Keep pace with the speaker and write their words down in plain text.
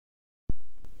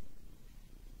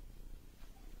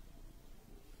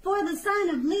the sign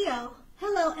of Leo,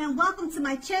 hello and welcome to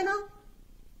my channel.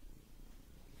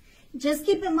 Just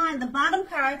keep in mind the bottom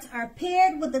cards are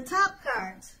paired with the top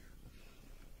cards.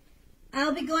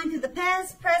 I'll be going through the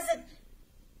past, present,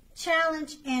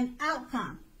 challenge, and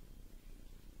outcome.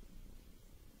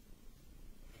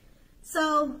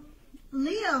 So,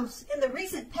 Leos, in the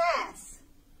recent past,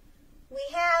 we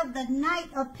have the Knight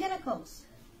of Pentacles.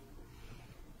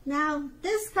 Now,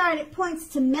 this card, it points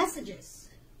to messages.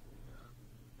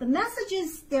 The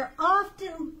messages, they're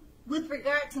often with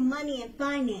regard to money and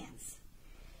finance.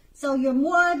 So you're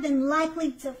more than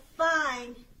likely to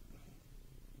find,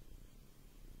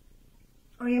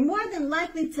 or you're more than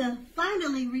likely to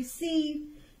finally receive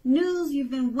news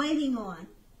you've been waiting on.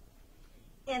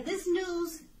 And this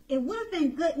news, it would have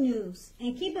been good news.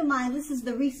 And keep in mind, this is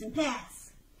the recent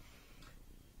past.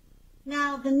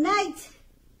 Now, the Knight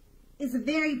is a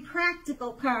very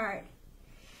practical card.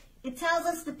 It tells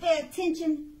us to pay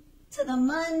attention to the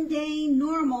mundane,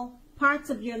 normal parts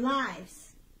of your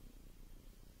lives.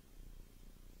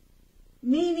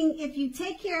 Meaning, if you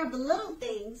take care of the little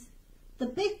things, the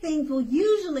big things will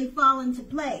usually fall into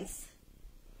place.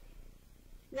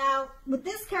 Now, with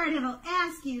this card, it'll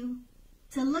ask you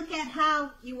to look at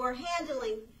how you are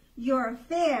handling your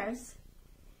affairs,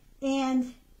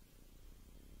 and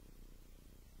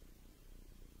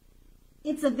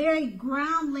it's a very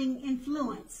grounding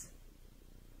influence.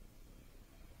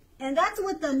 And that's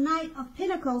with the Knight of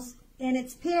Pentacles, and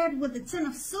it's paired with the Ten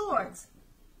of Swords.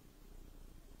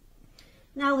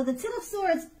 Now, with the Ten of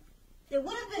Swords, it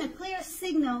would have been a clear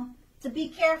signal to be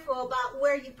careful about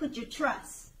where you put your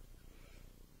trust.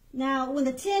 Now, when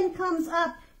the 10 comes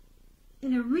up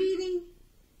in a reading,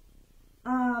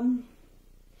 in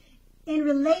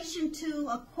relation to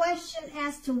a question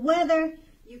as to whether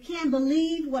you can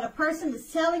believe what a person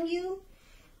is telling you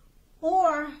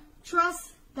or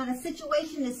trust that a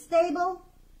situation is stable,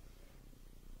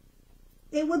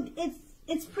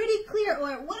 it's pretty clear, or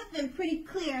it would have been pretty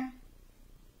clear,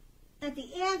 that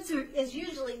the answer is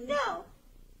usually no.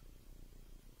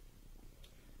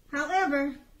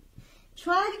 However,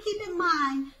 try to keep in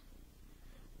mind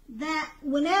that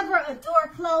whenever a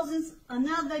door closes,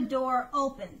 another door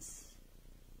opens.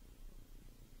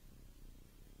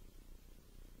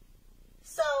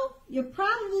 So you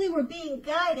probably were being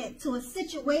guided to a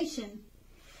situation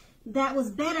that was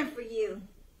better for you.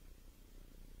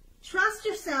 Trust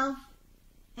yourself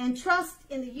and trust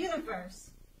in the universe.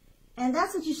 And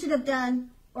that's what you should have done,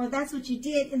 or that's what you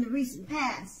did in the recent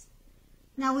past.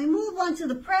 Now we move on to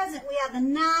the present. We have the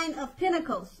Nine of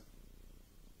Pentacles.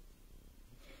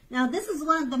 Now this is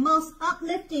one of the most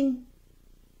uplifting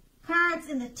cards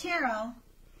in the tarot.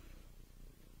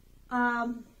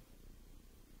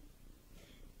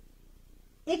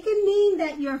 It can mean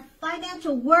that your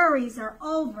financial worries are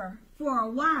over for a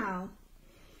while,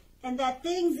 and that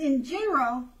things in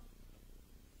general,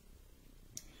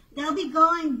 they'll be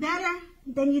going better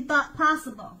than you thought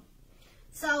possible.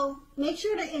 So make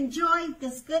sure to enjoy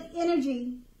this good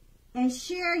energy and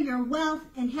share your wealth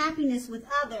and happiness with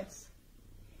others.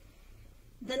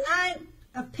 The Nine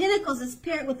of Pentacles is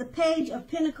paired with the Page of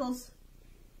Pentacles.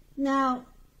 Now,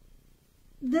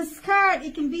 this card,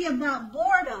 it can be about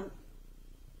boredom.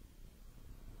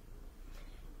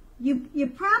 You're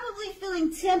probably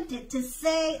feeling tempted to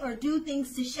say or do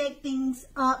things to shake things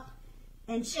up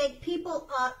and shake people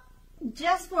up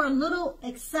just for a little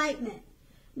excitement.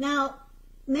 Now,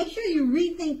 make sure you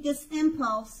rethink this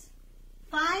impulse.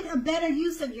 Find a better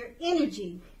use of your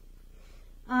energy.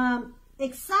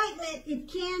 Excitement, it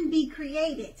can be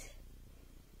created.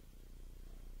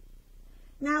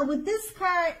 Now, with this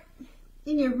card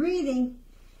in your reading,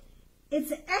 it's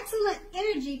an excellent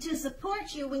energy to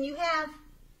support you when you have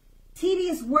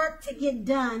tedious work to get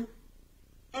done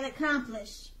and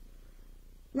accomplished.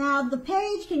 Now, the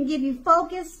Page can give you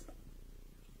focus,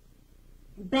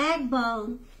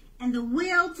 backbone, and the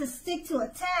will to stick to a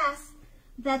task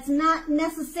that's not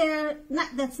necessarily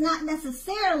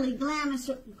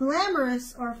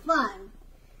glamorous or fun.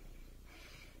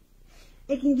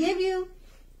 It can give you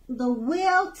the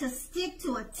will to stick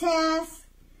to a task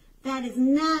that is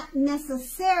not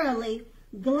necessarily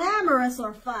glamorous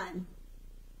or fun.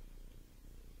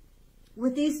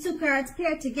 With these two cards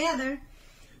paired together,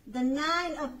 the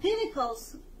Nine of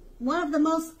Pentacles, one of the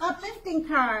most uplifting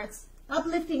cards,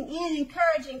 uplifting and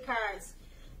encouraging cards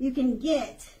you can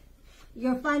get.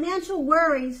 Your financial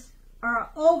worries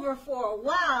are over for a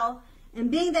while,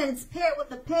 and being that it's paired with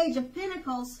the Page of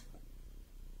Pentacles,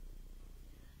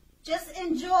 just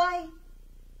enjoy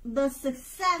the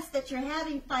success that you're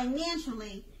having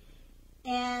financially,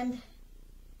 and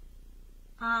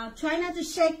try not to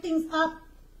shake things up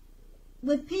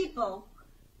with people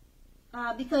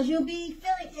because you'll be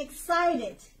feeling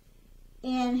excited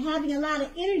and having a lot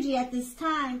of energy at this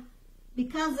time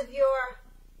because of your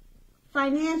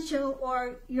financial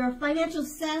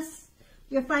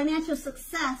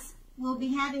success will be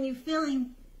having you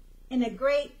feeling in a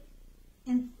great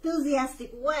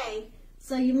enthusiastic way.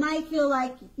 So you might feel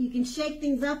like you can shake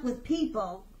things up with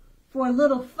people for a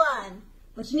little fun,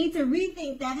 but you need to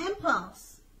rethink that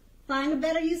impulse. Find a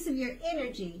better use of your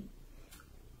energy.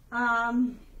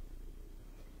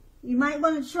 You might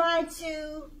want to try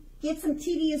to get some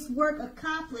tedious work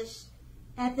accomplished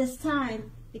at this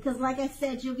time because, like I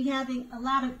said, you'll be having a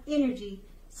lot of energy.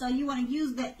 So you want to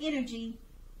use that energy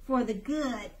for the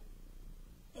good.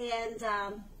 And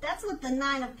that's what the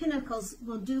Nine of Pentacles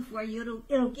will do for you.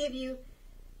 It'll give you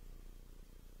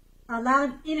a lot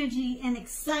of energy and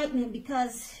excitement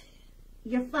because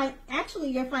your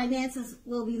finances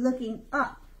will be looking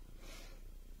up.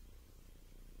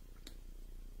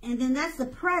 And then that's the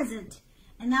present.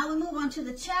 And now we move on to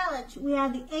the challenge. We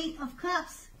have the Eight of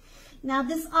Cups. Now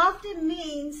this often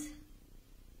means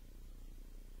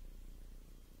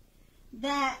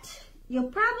that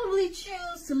you'll probably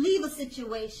choose to leave a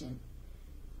situation.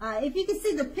 If you can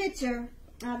see the picture,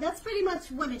 that's pretty much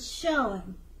what it's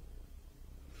showing.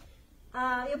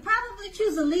 You'll probably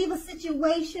choose to leave a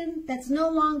situation that's no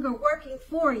longer working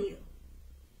for you.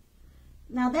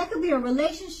 Now that could be a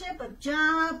relationship, a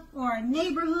job, or a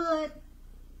neighborhood.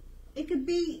 It could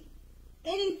be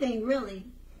anything really.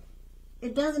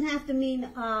 It doesn't have to mean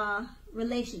a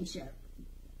relationship,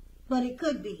 but it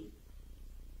could be.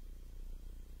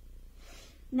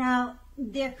 Now,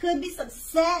 there could be some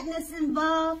sadness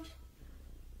involved,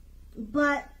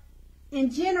 but in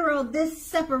general, this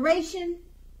separation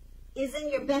is in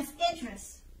your best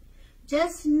interest.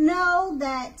 Just know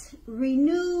that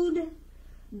renewed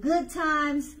good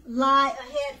times lie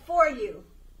ahead for you.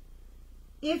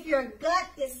 If your gut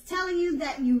is telling you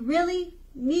that you really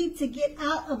need to get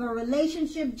out of a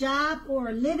relationship, job, or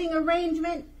a living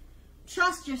arrangement,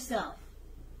 trust yourself.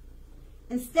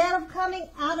 Instead of coming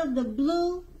out of the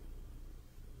blue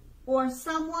or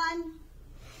someone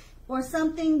or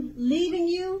something leaving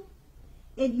you,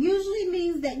 it usually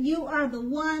means that you are the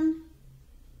one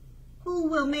who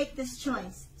will make this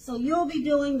choice. So you'll be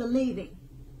doing the leaving.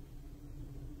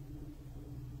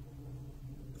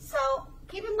 So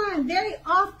keep in mind, very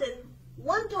often,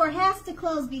 one door has to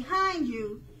close behind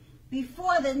you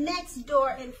before the next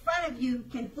door in front of you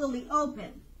can fully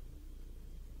open.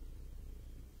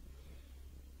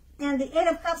 And the Eight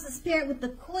of Cups is paired with the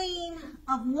Queen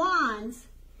of Wands.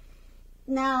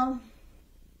 Now,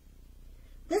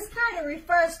 this card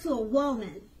refers to a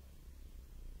woman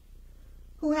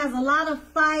who has a lot of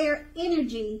fire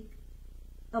energy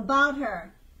about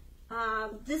her.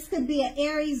 This could be an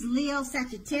Aries, Leo,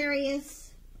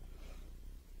 Sagittarius.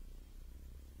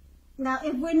 Now,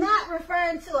 if we're not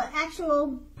referring to an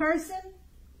actual person,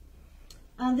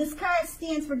 this card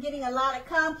stands for getting a lot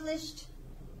accomplished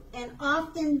and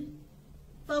often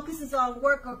focuses on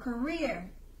work or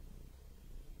career.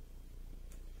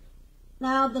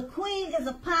 Now, the Queen is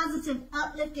a positive,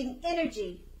 uplifting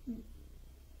energy.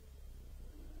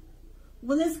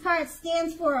 When this card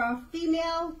stands for a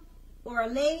female or a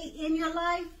lady in your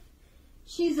life,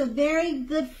 she's a very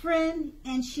good friend,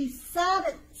 and she's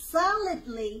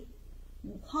solidly,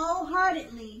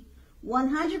 wholeheartedly,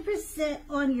 100%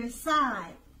 on your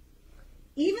side.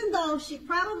 Even though she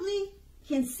probably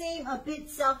can seem a bit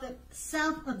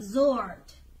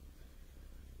self-absorbed.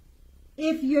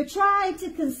 If you're trying to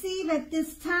conceive at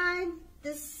this time,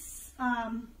 if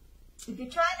you're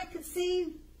trying to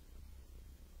conceive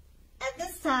at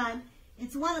this time,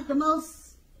 it's one of the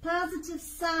most positive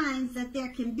signs that there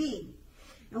can be.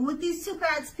 And with these two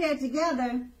cards paired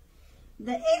together,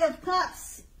 the Eight of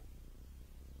Cups,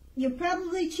 you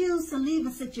probably choose to leave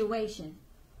a situation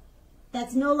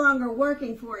that's no longer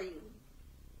working for you.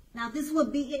 Now, this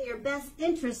would be in your best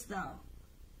interest, though.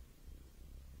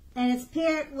 And it's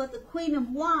paired with the Queen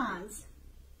of Wands.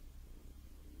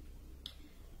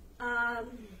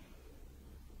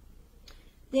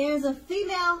 There's a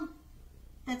female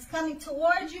that's coming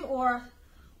towards you, or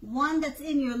one that's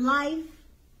in your life,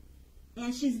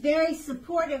 and she's very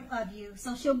supportive of you.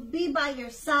 So she'll be by your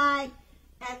side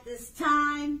at this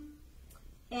time,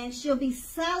 and she'll be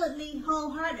solidly,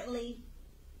 wholeheartedly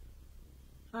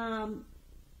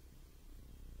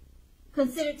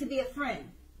considered to be a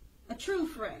friend, a true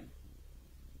friend.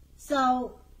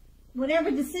 So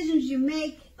whatever decisions you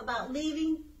make about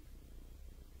leaving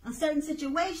a certain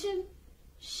situation,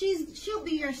 she'll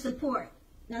be your support.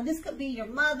 Now, this could be your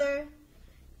mother,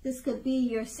 this could be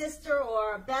your sister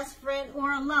or a best friend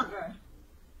or a lover.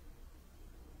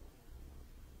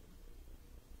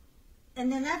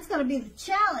 And then that's going to be the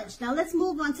challenge. Now let's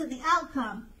move on to the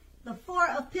outcome. The Four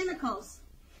of Pentacles.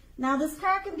 Now this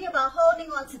card can be about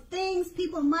holding on to things,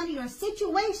 people, money, or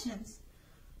situations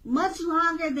much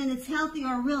longer than it's healthy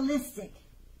or realistic.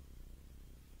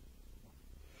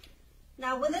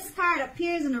 Now when this card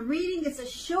appears in a reading, it's a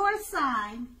sure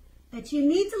sign that you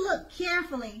need to look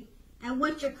carefully at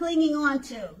what you're clinging on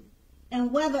to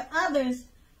and whether others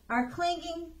are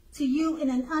clinging to you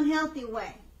in an unhealthy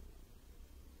way.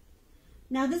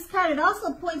 Now this card, it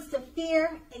also points to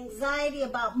fear, anxiety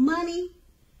about money,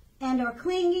 and or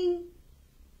clinging,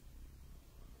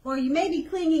 or you may be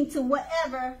clinging to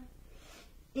whatever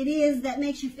it is that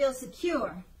makes you feel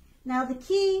secure. Now the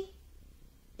key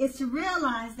is to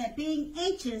realize that being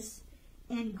anxious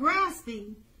and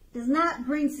grasping does not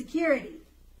bring security.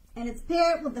 And it's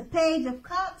paired with the Page of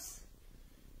Cups.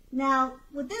 Now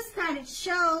with this card, it's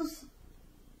showing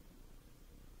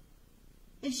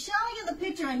you the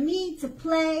picture a need to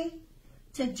play,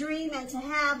 to dream, and to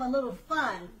have a little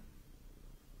fun.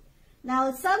 Now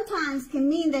it sometimes can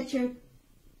mean that you're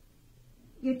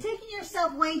taking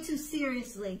yourself way too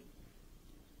seriously.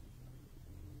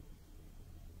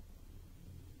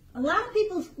 A lot of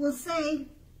people will say,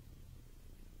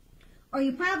 or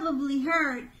you probably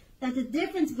heard, that the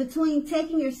difference between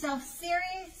taking yourself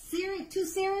too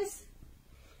serious,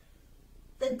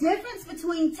 the difference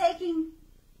between taking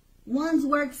one's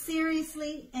work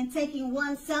seriously and taking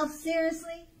oneself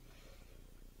seriously,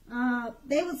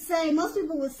 they would say, most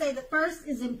people would say the first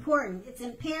is important, it's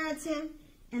imperative,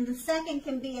 and the second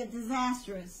can be a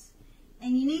disastrous.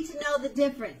 And you need to know the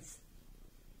difference.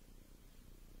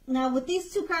 Now with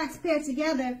these two cards paired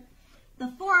together,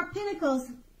 the Four of Pentacles,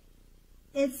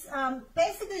 it's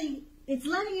basically, it's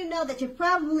letting you know that you're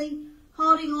probably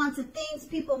holding on to things,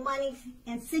 people, money,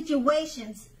 and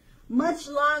situations much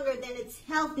longer than it's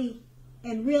healthy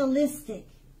and realistic.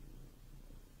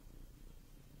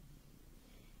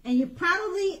 And you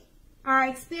probably are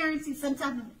experiencing some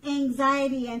type of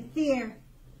anxiety and fear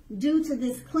due to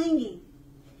this clinging.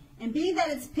 And being that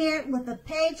it's paired with the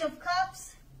Page of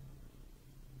Cups,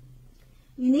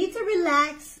 you need to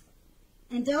relax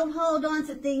and don't hold on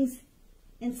to things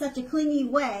in such a clingy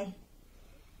way.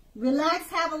 Relax,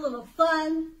 have a little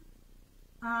fun,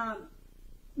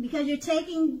 because you're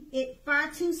taking it far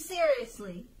too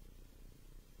seriously.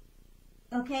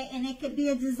 Okay, and it could be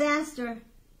a disaster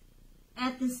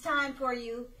at this time for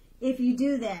you if you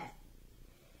do that.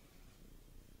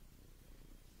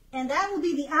 And that will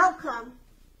be the outcome.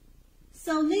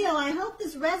 So Leo, I hope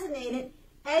this resonated.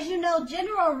 As you know,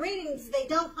 general readings, they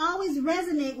don't always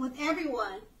resonate with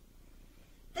everyone.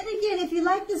 Then again, if you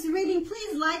like this reading,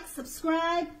 please like,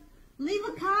 subscribe, leave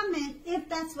a comment if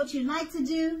that's what you'd like to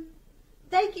do.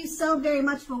 Thank you so very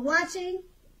much for watching,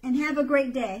 and have a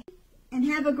great day. And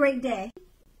have a great day.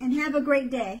 And have a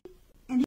great day.